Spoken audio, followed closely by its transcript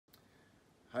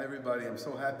Hi everybody, I'm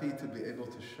so happy to be able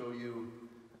to show you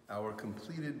our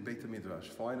completed Beit Midrash.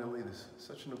 Finally, this is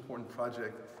such an important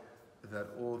project that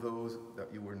all those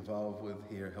that you were involved with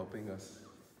here helping us,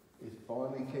 it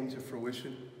finally came to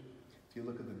fruition. If you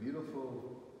look at the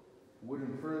beautiful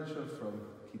wooden furniture from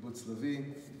Kibbutz Levi,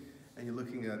 and you're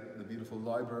looking at the beautiful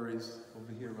libraries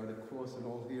over here, right across and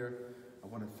all here, I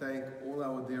want to thank all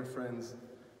our dear friends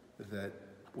that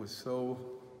was so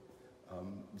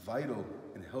vital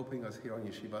in helping us here on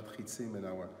Yeshivat Chitzim in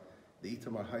the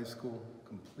Itamar High School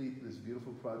complete this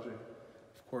beautiful project.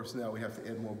 Of course, now we have to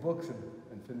add more books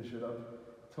and finish it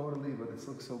up totally, but it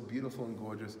looks so beautiful and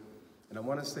gorgeous. And I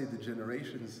want to say the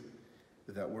generations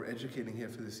that we're educating here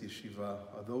for this yeshiva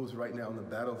are those right now in the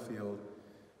battlefield,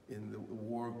 in the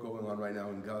war going on right now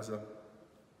in Gaza.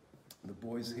 The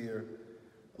boys here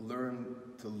learn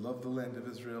to love the land of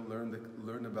Israel,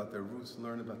 learn about their roots,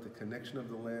 learn about the connection of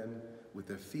the land with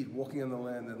their feet, walking on the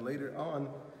land, and later on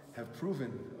have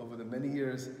proven over the many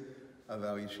years of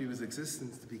our yeshiva's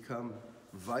existence to become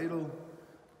vital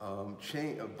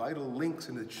links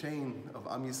in the chain of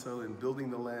Am Yisrael in building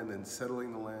the land and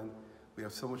settling the land. We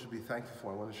have so much to be thankful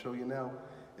for. I want to show you now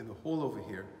in the hall over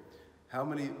here how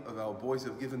many of our boys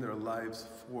have given their lives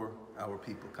for our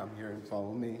people. Come here and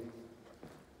follow me.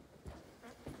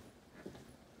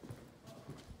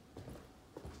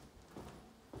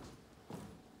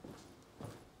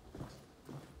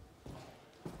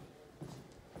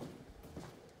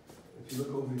 If you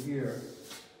look over here,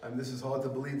 and this is hard to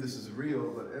believe this is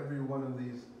real, but every one of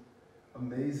these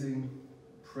amazing,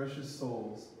 precious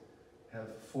souls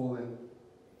have fallen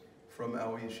from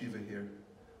our yeshiva here.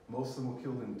 Most of them were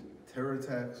killed in terror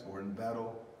attacks or in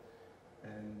battle.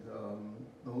 And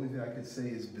the only thing I could say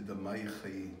is b'damai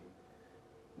chayi.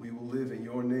 We will live in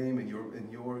your name and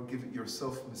your giving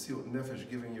yourself mesiut nefesh,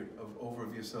 giving over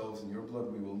of yourselves in your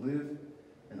blood. We will live,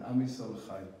 and Am Yisrael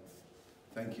chai.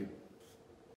 Thank you.